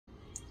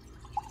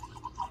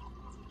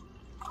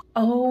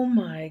Oh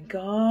my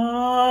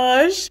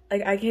gosh.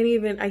 Like I can't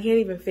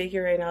even fake it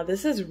right now.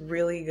 This is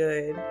really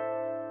good.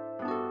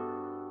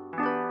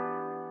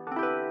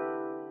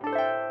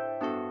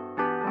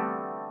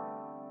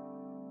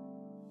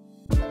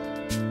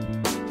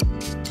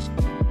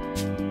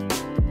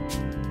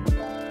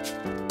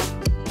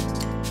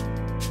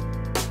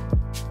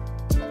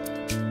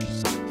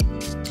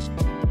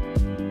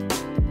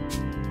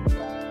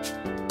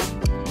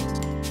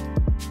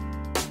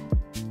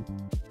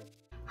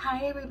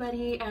 Hi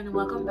everybody, and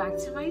welcome back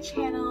to my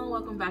channel.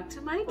 Welcome back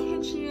to my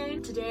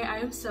kitchen. Today I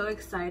am so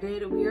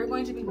excited. We are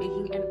going to be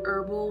making an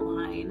herbal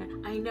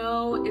wine. I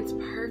know it's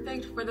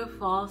perfect for the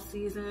fall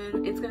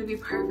season. It's going to be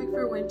perfect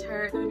for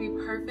winter. It's going to be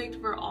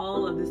perfect for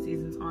all of the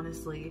seasons,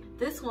 honestly.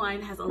 This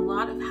wine has a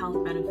lot of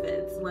health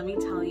benefits. Let me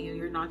tell you,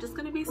 you're not just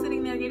going to be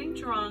sitting there getting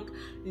drunk.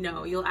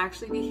 No, you'll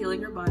actually be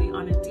healing your body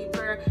on a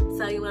deeper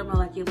cellular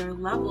molecular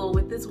level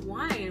with this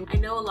wine. I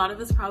know a lot of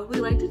us probably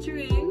like to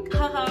drink.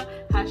 Haha,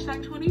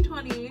 hashtag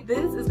 2020.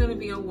 This is going to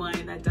be a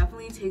wine that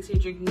definitely takes your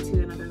drinking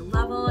to another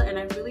level, and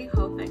I really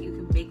hope that you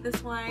can make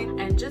this wine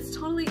and just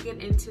totally get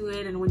into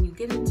it. And when you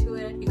get into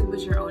it, you can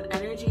put your own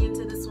energy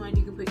into this wine,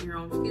 you can put your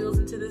own feels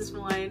into this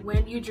wine.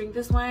 When you drink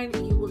this wine,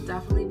 you will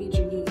definitely be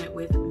drinking it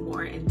with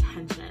more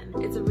intention.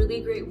 It's a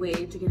really great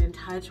way to get in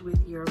touch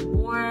with your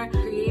more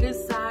creative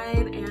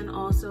side and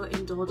also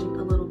indulging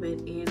a little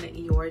bit in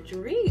your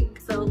drink.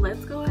 So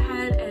let's go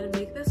ahead and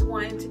make this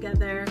wine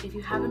together. If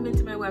you haven't been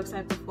to my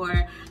website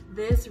before,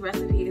 this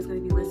recipe is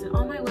going to be listed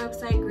on my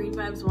website,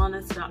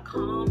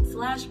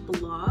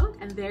 greenvibeswellness.com/blog,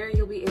 and there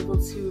you'll be able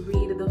to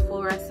read the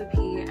full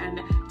recipe. And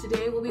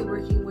today we'll be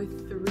working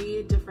with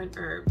 3 different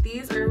herbs.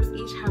 These herbs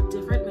each have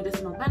different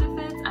medicinal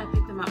benefits. I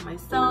picked them out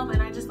myself, and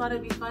I just thought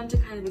it'd be fun to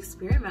kind of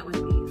experiment with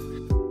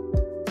these.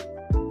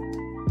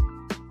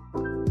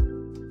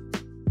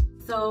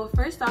 So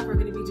first off, we're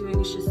going to be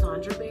doing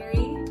Schisandra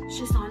berry.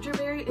 Schisandra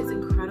berry is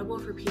incredible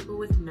for people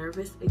with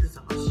nervous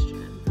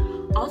exhaustion.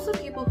 Also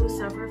people who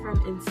suffer from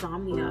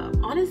insomnia.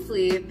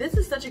 Honestly, this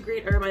is such a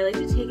great herb. I like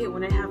to take it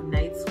when I have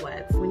night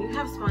sweats. When you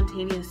have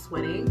spontaneous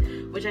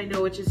sweating, which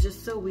is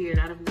just so weird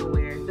out of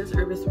nowhere, this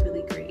herb is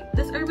really great.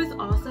 This herb is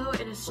also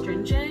an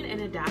astringent,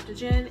 an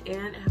adaptogen,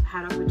 and a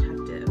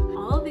hepatoprotective.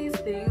 All of these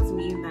things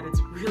mean that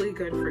it's really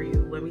good for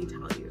you, let me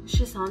tell you.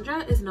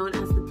 Schisandra is known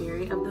as the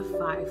berry of the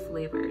 5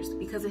 flavors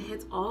because it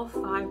hits all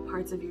 5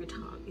 parts of your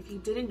tongue. If you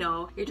didn't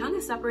know, your tongue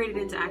is separated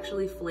into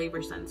actually flavor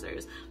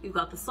sensors. We've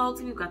got the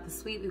salty, we've got the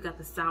sweet, we've got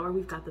the sour,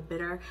 we've got the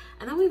bitter,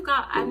 and then we've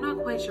got, I'm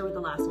not quite sure what the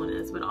last one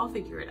is, but I'll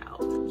figure it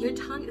out. Your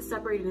tongue is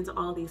separated into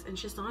all these, and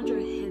Schisandra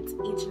hits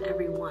each and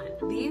every one.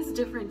 These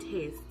different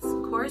tastes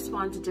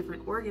correspond to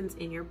different organs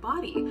in your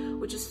body,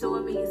 which is so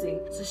amazing.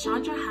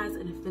 Schisandra has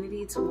an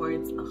affinity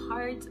towards the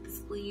heart, the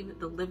spleen,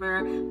 the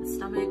liver, the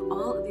stomach,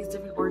 all of these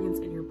different organs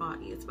in your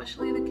body,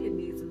 especially the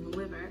kidneys and the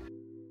liver.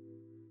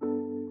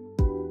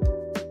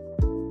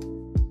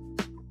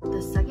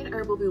 The second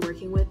herb we'll be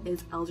working with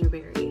is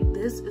elderberry.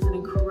 This is an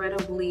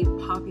incredibly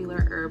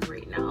popular herb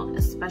right now,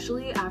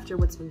 especially after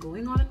what's been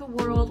going on in the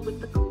world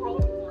with the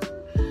coronavirus.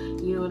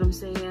 You know what I'm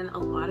saying? A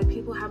lot of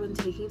people have been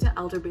taking to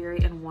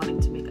elderberry and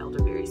wanting to make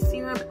elderberry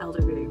syrup,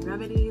 elderberry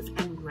remedies,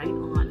 and right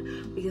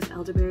on, because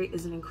elderberry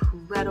is an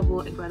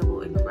incredible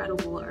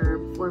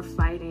herb for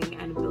fighting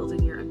and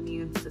building your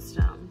immune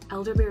system.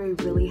 Elderberry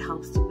really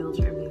helps to build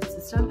your immune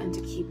system and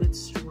to keep it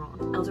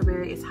strong.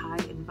 Elderberry is high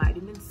in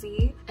vitamin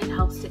C and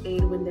helps to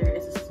aid when there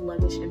is a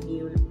sluggish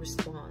immune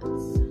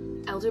response.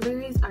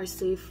 Elderberries are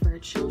safe for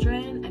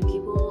children and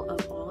people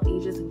of all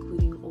ages,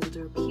 including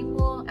older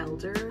people.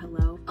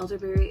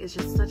 Elderberry is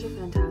just such a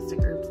fantastic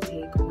herb to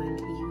take when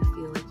you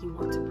feel like you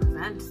want to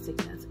prevent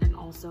sickness and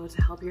also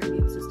to help your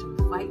immune system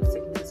fight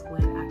sickness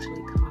when it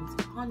actually comes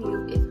upon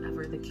you, if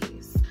ever the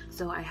case.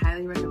 So I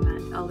highly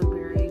recommend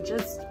elderberry,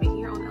 just making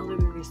your own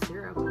elderberry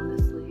syrup,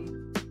 honestly.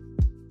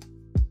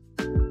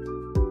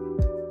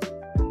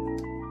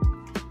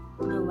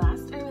 The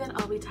last herb that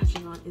I'll be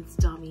touching on is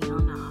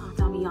Damiana.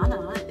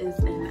 Damiana is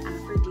an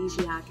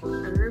aphrodisiac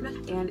herb,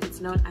 and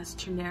it's known as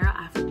Turnera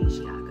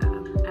aphrodisiaca.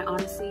 I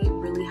honestly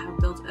really have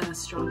built a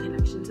strong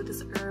connection to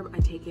this herb. I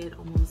take it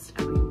almost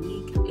every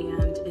week,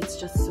 and it's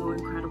just so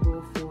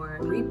incredible for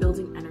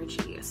rebuilding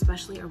energy,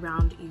 especially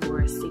around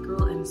your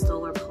sacral and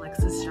solar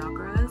plexus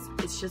chakras.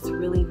 It's just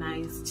really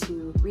nice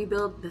to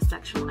rebuild the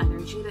sexual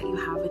energy that you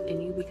have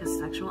within you, because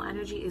sexual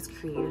energy is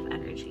creative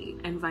energy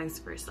and vice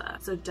versa.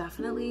 So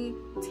definitely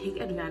take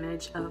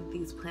advantage of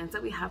these plants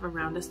that we have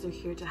around us. They're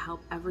here to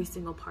help every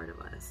single part of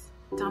us.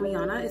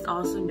 Damiana is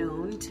also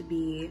known to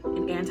be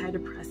an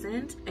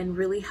antidepressant and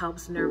really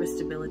helps nervous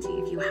stability.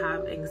 If you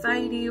have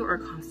anxiety or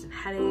constant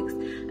headaches,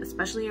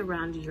 especially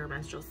around your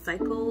menstrual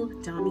cycle,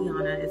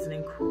 Damiana is an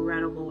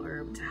incredible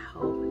herb to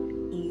help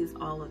ease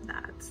all of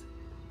that.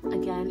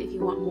 Again, if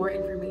you want more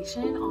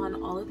information on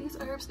all of these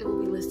herbs, it will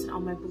be listed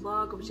on my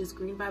blog, which is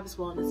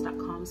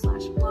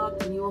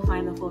greenvibeswellness.com/blog, and you will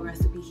find the full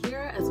recipe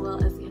here as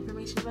well as the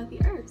information about the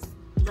herbs.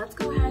 Let's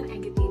go ahead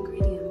and get the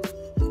ingredients.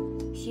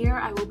 Here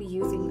I will be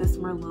using this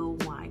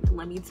Merlot wine.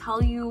 Let me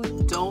tell you,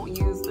 don't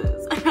use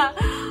this.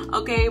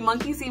 Okay,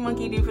 monkey see,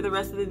 monkey do for the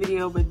rest of the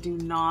video, but do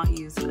not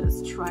use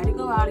this. Try to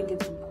go out and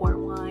get some port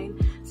wine,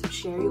 some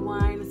sherry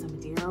wine, some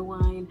Madeira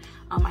wine.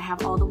 I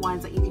have all the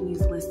wines that you can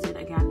use listed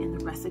again in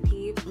the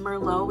recipe.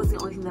 Merlot was the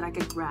only thing that I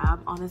could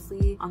grab,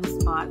 honestly, on the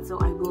spot, so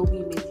I will be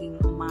making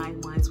my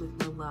wines with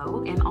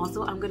Merlot. And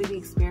also, I'm going to be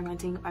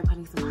experimenting by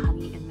putting some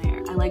honey in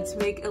there. I like to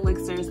make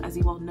elixirs, as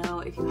you all know.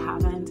 If you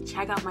haven't,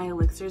 check out my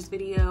elixirs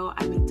video.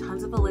 I make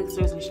tons of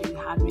elixirs. I show you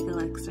how to make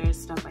elixirs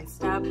step by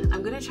step.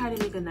 I'm going to try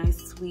to make a nice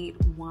sweet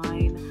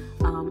wine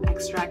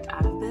extract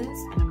out of this,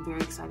 and I'm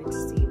very excited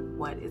to see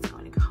what is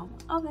going to come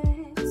of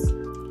it.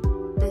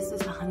 This is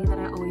the honey that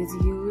I always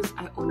use.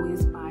 I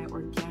always buy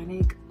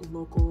organic,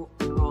 local,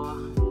 raw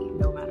honey,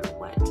 no matter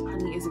what.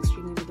 Honey is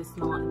extremely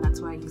medicinal, and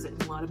that's why I use it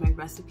in a lot of my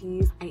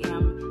recipes. I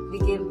am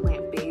vegan,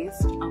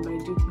 plant-based, but I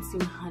do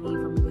consume honey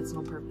for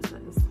medicinal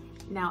purposes.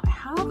 Now, I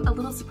have a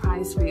little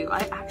surprise for you.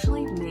 I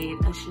actually made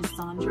a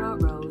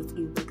Schisandra Rose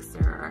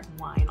elixir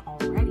wine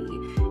already,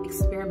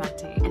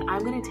 experimenting, and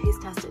I'm going to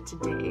taste test it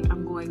today.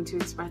 I'm going to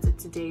express it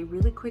today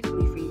really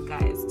quickly for you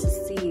guys to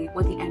see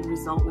what the end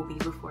result will be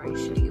before I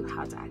show you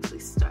how to actually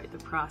start the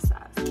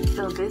process.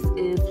 So this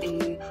is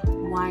a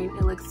wine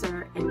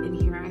elixir, and in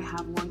here I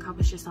have 1 cup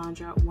of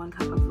Schisandra, 1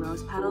 cup of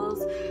rose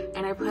petals,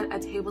 and I put a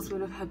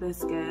tablespoon of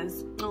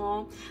hibiscus.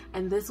 Oh,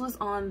 and this was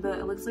on the,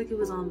 it looks like it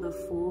was on the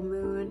full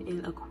moon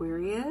in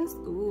Aquarius.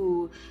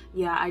 Ooh,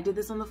 yeah, I did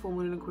this on the full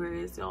moon in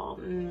Aquarius, y'all.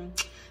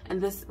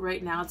 And this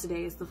right now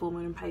today is the full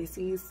moon in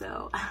Pisces,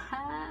 so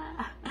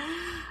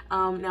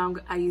now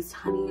I used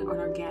honey or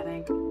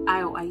organic.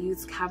 I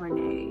used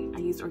Cabernet. I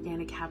used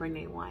organic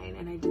Cabernet wine,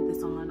 and I did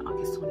this on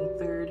August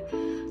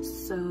 23rd.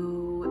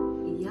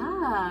 So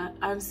yeah,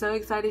 I'm so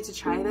excited to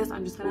try this.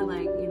 I'm just gonna,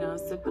 like, you know,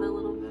 sip it a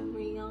little bit for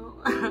y'all.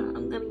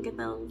 I'm gonna get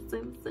that little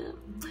sip,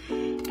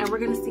 and we're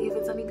gonna see if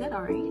it's any good.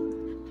 All right.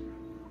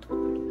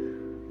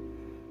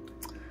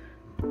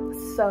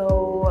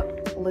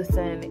 So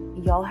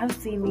listen, y'all have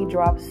seen me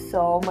drop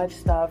so much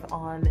stuff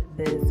on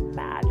this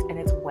mat, and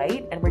it's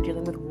white, and we're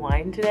dealing with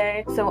wine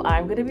today. So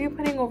I'm gonna be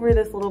putting over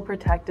this little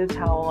protective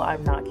towel.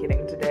 I'm not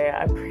kidding today.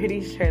 I'm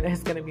pretty sure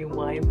there's gonna be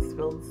wine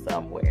spilled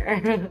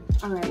somewhere.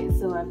 All right,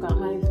 so I've got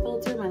my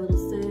filter, my little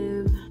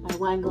sieve, my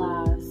wine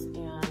glass,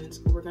 and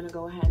we're gonna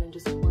go ahead and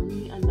just pour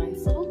me a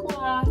nice little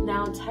glass.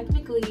 Now,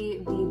 technically,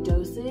 the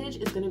dosage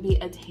is gonna be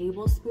a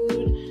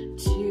tablespoon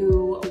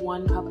to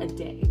 1 cup a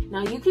day.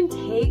 Now, you can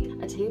take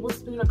a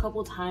tablespoon a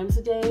couple times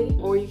a day,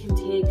 or you can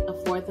take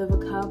 1/4 of a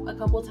cup a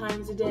couple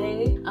times a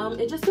day.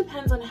 It just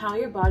depends on how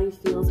your body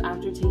feels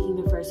after taking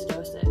the first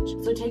dosage.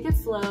 So take it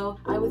slow.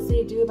 I would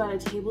say do about a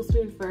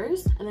tablespoon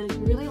first, and then if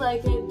you really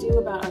like it, do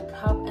about a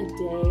cup a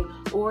day,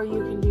 or you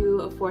can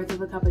do 1/4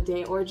 of a cup a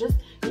day, or just,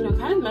 you know,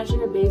 kind of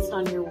measure it based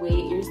on your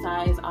weight, your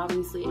size,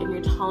 obviously, and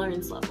your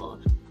tolerance level.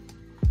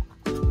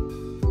 It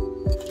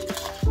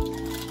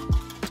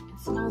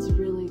smells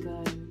really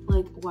good.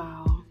 Like,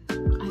 wow.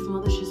 I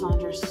smell the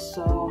Schisandra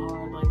so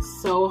hard, like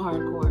so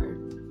hardcore.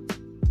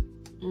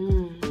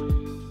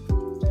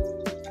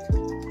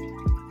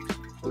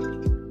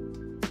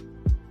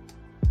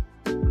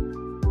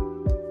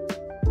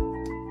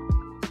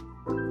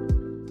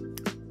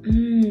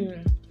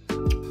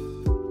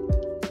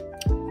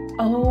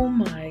 Oh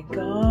my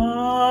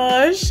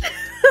gosh.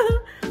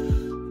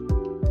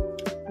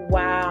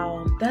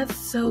 Wow, that's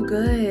so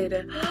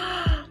good.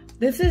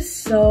 This is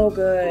so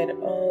good.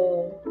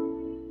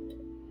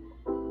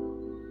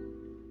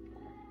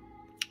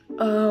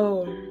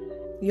 Oh,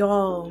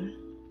 y'all,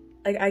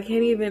 like I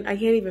can't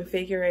even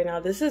figure right now.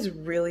 This is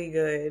really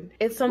good.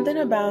 It's something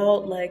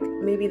about, like,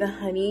 maybe the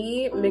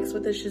honey mixed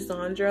with the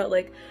Schisandra.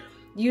 Like,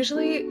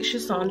 usually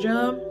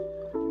Schisandra,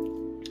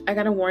 I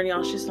gotta warn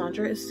y'all,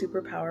 Schisandra is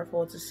super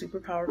powerful. It's a super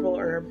powerful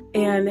herb,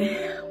 and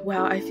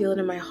wow, I feel it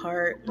in my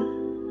heart.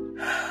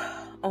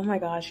 Oh my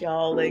gosh,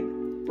 y'all, like,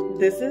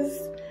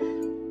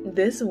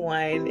 this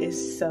wine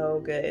is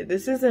so good.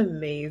 This is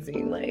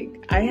amazing.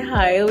 Like, I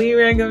highly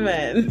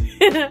recommend.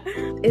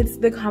 It's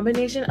the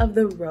combination of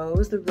the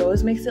rose. The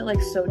rose makes it,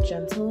 like, so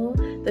gentle.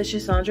 The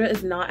Schisandra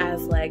is not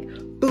as, like,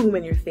 boom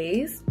in your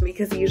face,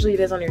 because usually it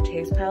is on your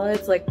taste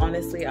palates. Like,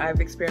 honestly, I've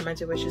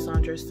experimented with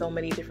Schisandra so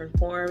many different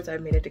forms.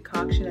 I've made a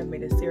decoction, I've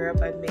made a syrup,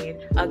 I've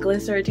made a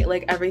glycerin,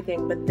 like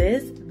everything. But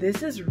this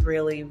is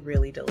really,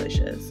 really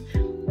delicious.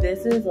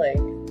 This is like,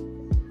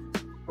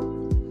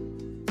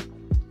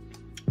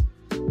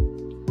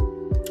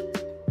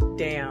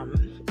 damn.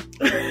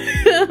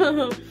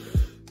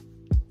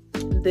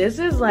 This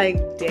is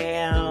like,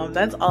 damn.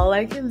 That's all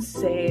I can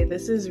say.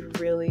 This is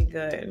really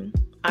good.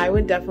 I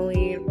would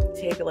definitely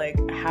take like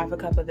 1/2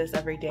 cup of this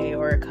every day,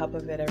 or a cup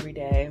of it every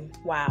day.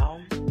 Wow.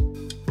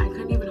 I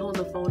couldn't even hold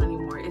the phone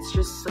anymore. It's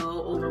just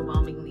so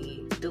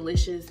overwhelmingly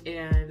delicious,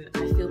 and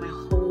I feel my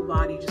whole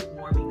body just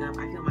warming up.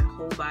 I feel my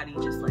whole body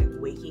just like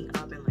waking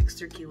up and like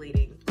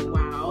circulating.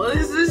 Wow,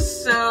 this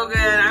is so good.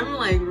 I'm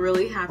like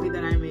really happy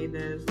that I made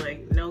this,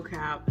 like no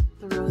cap.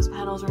 The rose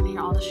petals are in here,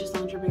 all the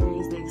Schisandra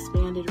berries, they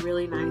expanded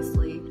really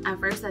nicely. At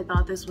first I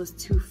thought this was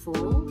too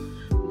full,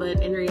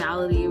 but in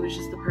reality it was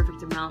just the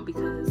perfect amount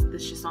because the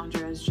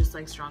Schisandra is just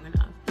like strong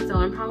enough. So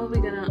I'm probably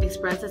gonna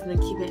express this and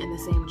then keep it in the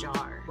same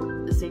jar,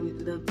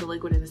 the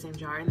liquid in the same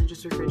jar, and then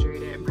just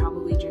refrigerate it and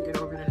probably drink it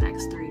over the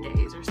next 3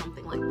 days or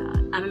something like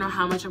that. I don't know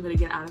how much I'm gonna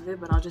get out of it,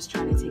 but I'll just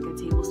try to take a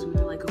tablespoon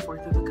or like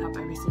 1/4 of a cup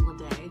every single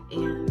day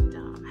and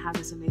have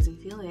this amazing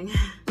feeling.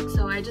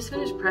 So I just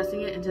finished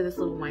pressing it into this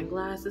little wine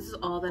glass. This is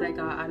all that I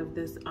got out of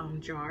this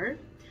jar.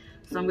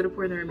 So I'm gonna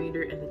pour the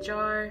remainder in the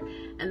jar.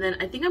 And then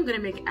I think I'm gonna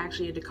make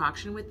actually a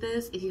decoction with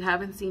this. If you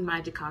haven't seen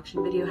my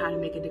decoction video, how to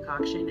make a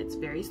decoction, it's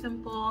very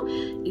simple.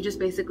 You just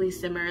basically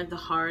simmer the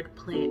hard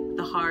plant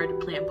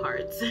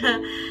parts.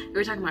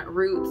 We're talking about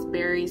roots,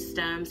 berries,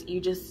 stems. You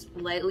just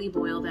lightly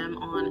boil them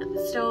on the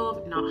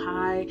stove, not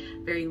high,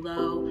 very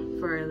low,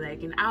 for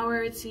like an hour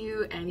or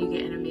two, and you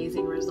get an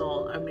amazing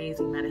result,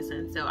 amazing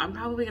medicine. So I'm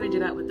probably gonna do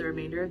that with the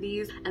remainder of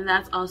these. And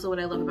that's also what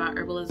I love about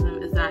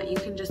herbalism, is that you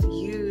can just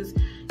use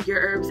your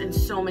herbs in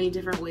so many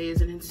different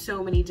ways and in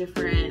so many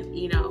different,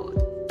 you know,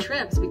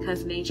 trips,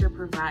 because nature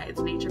provides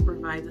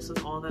us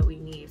with all that we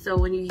need. So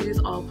when you use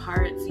all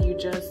parts, you're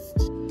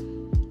just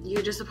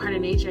a part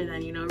of nature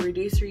then, you know,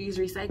 reduce, reuse,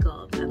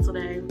 recycle. That's how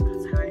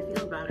I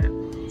feel about it.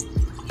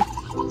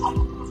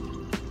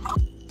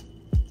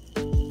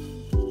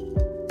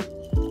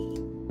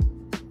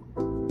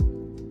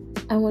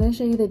 I want to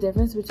show you the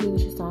difference between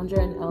Schisandra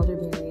and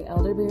elderberry.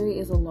 Elderberry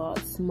is a lot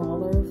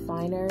smaller,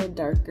 finer,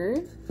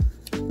 darker,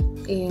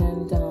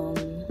 and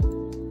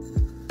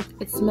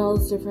it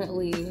smells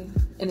differently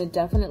and it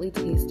definitely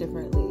tastes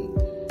differently.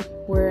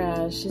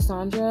 Whereas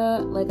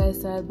Schisandra, like I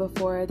said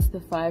before, it's the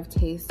 5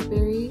 taste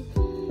berry,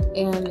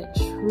 and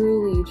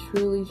truly,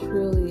 truly,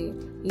 truly,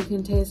 you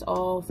can taste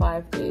all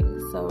 5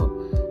 things. So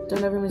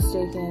don't ever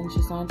mistake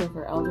Schisandra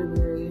for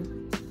elderberry.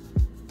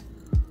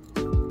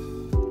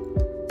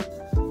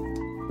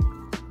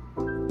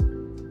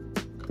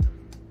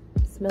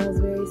 Smells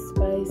very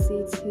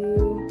spicy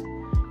too.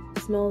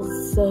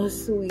 Smells so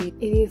sweet.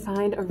 If you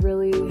find a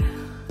really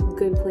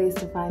good place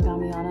to find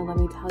Damiana, let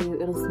me tell you,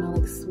 it'll smell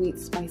like sweet,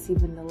 spicy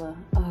vanilla.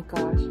 Oh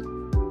gosh.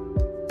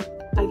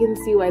 I can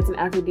see why it's an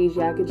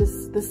aphrodisiac.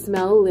 The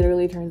smell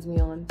literally turns me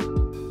on.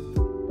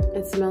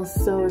 It smells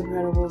so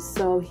incredible,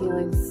 so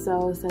healing,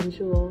 so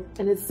sensual.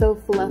 And it's so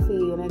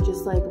fluffy, and it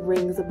just like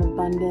rings of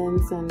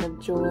abundance and of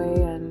joy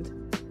and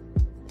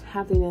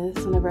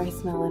happiness whenever I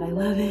smell it. I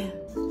love it.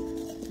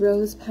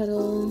 Rose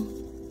petal.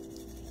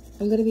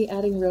 I'm going to be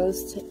adding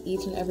rose to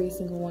each and every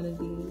single one of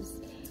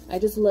these. I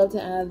just love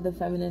to add the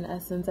feminine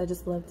essence. I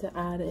just love to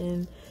add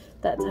in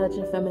that touch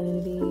of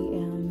femininity,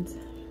 and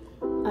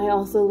I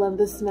also love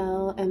the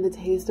smell and the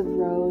taste of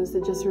rose.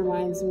 It just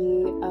reminds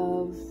me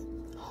of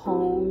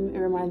home. It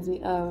reminds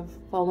me of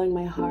following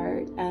my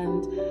heart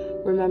and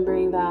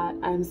remembering that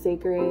I'm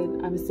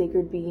sacred. I'm a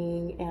sacred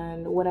being,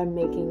 and what I'm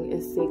making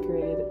is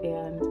sacred.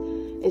 And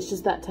it's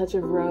just that touch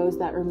of rose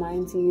that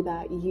reminds you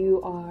that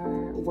you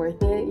are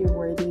worth it. You're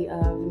worthy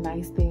of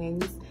nice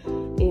things,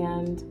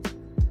 and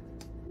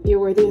you're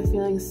worthy of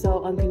feeling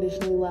so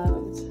unconditionally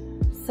loved.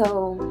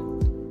 So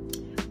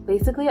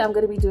basically, I'm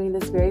going to be doing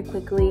this very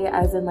quickly,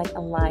 as in like a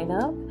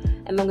lineup,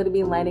 and I'm going to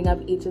be lining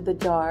up each of the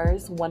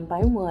jars one by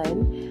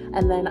one,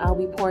 and then I'll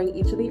be pouring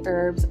each of the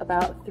herbs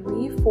about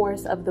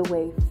 3/4 of the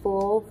way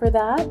full for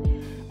that,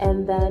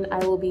 and then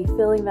I will be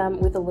filling them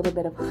with a little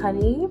bit of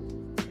honey,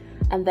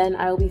 and then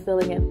I will be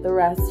filling it the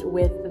rest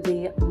with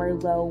the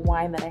Merlot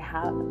wine that I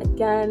have.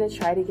 Again,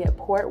 try to get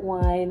port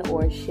wine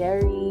or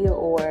sherry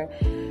or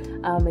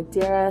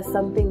Madeira,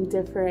 something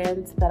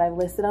different that I've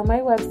listed on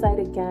my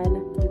website.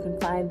 Again, you can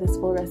find this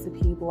full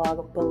recipe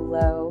blog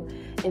below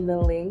in the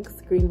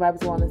links,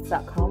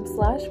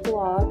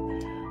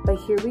 greenvibeswellness.com/blog. But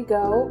here we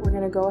go. We're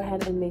gonna go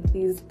ahead and make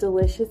these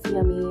delicious,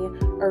 yummy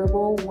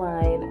herbal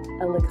wine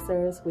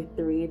elixirs with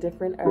 3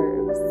 different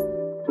herbs.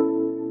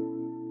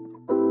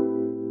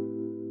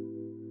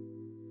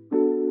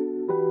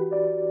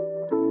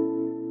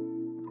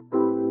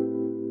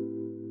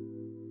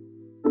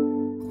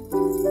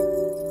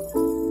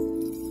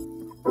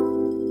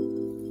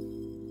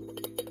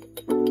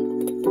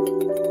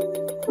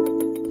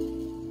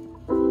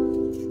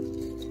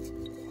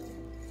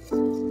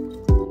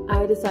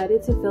 I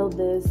decided to fill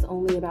this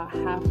only about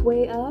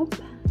halfway up.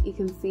 You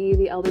can see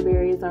the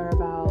elderberries are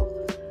about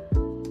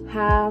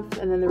half,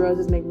 and then the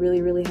roses make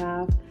really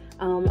half.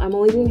 I'm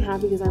only doing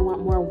half because I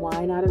want more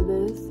wine out of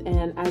this,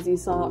 and as you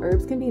saw,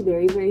 herbs can be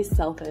very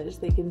selfish.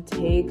 They can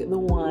take the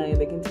wine,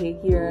 they can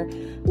take your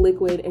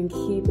liquid and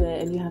keep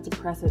it, and you have to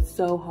press it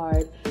so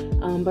hard.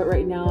 But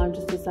right now I'm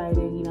just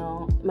deciding, you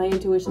know, my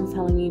intuition's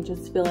telling me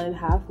just fill it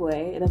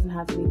halfway. It doesn't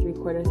have to be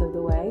 3/4 of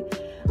the way,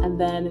 and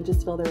then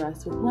just fill the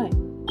rest with wine.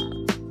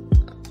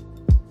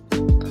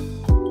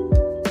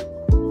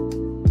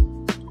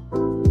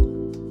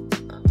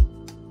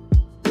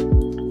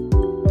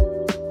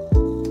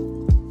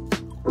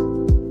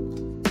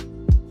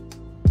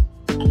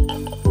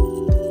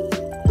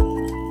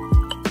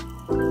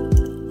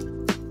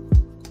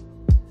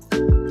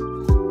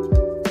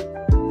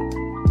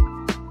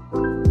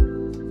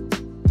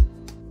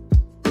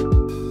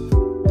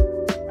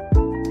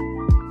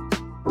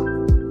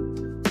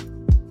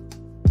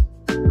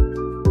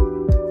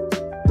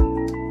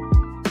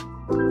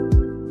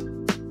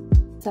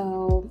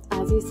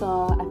 as you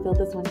saw, I filled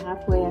this one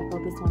halfway, I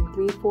filled this one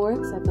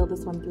 3/4, I filled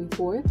this one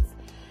 3/4,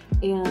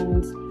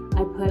 and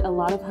I put a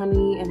lot of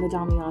honey in the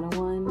Damiana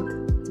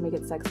one to make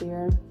it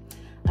sexier.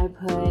 I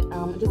put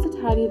just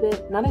a tiny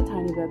bit, not a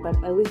tiny bit,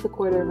 but at least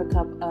 1/4 of a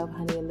cup of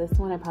honey in this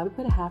one. I probably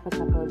put 1/2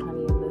 cup of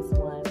honey in this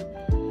one.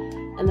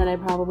 And then I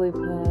probably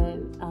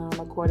put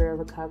 1/4 of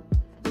a cup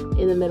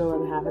in the middle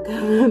of 1/2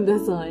 cup of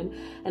this one.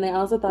 And I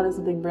also thought of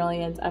something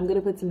brilliant. I'm going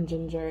to put some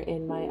ginger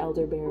in my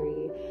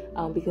elderberry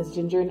because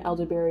ginger and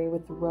elderberry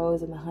with the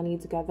rose and the honey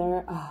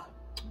together,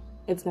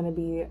 it's going to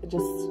be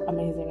just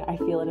amazing. I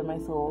feel it in my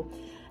soul.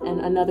 And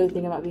another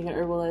thing about being an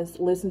herbalist,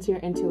 listen to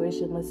your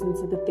intuition, listen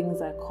to the things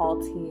that call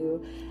to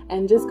you,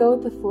 and just go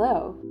with the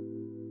flow.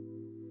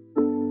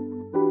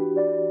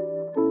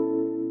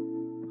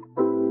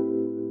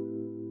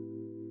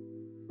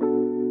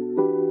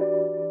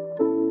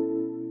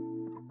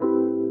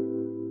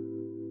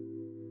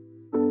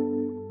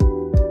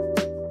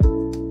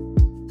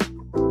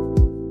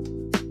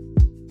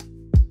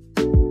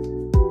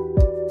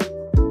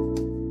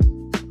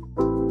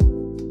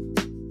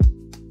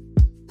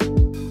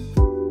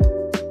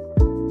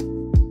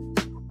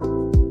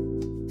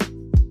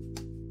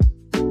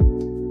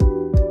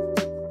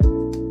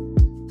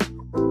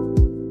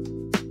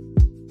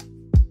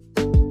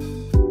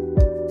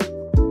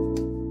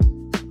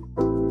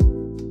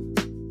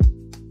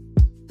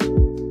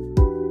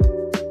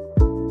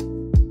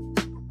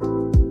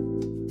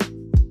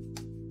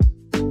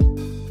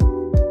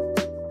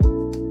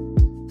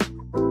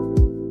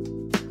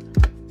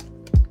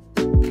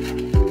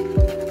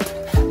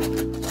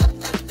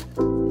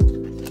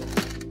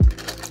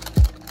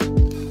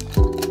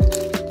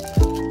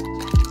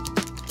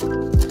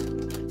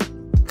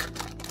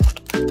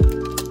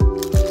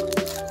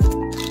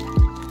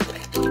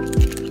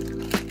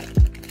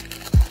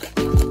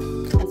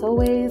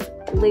 Always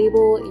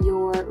label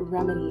your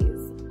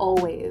remedies,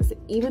 always.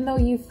 Even though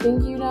you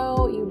think you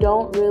know, you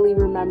don't really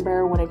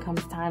remember when it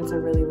comes time to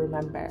really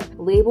remember.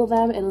 Label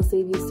them, it'll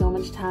save you so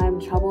much time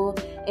and trouble.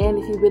 And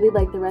if you really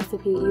like the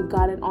recipe, you've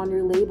got it on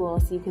your label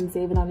so you can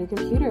save it on your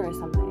computer or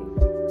something.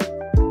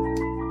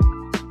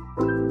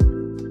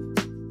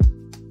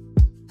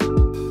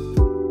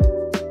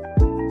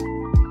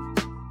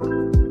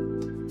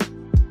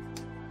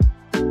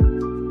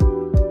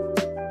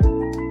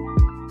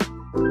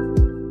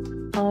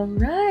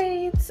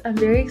 I'm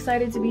very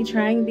excited to be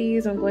trying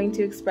these. I'm going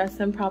to express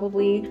them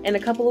probably in a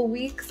couple of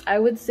weeks. I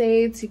would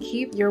say to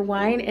keep your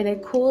wine in a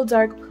cool,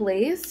 dark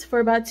place for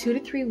about 2 to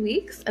 3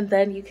 weeks, and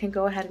then you can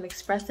go ahead and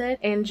express it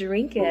and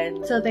drink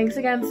it. So thanks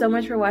again so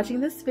much for watching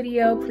this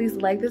video. Please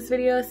like this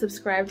video,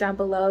 subscribe down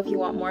below if you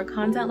want more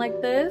content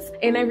like this.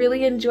 And I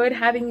really enjoyed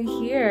having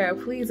you here.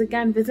 Please,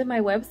 again, visit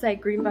my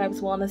website,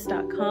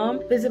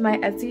 greenvibeswellness.com. Visit my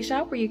Etsy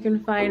shop where you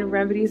can find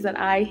remedies that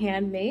I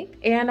hand make.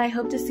 And I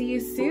hope to see you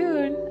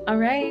soon. All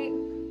right.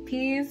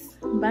 Peace.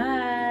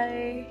 Bye.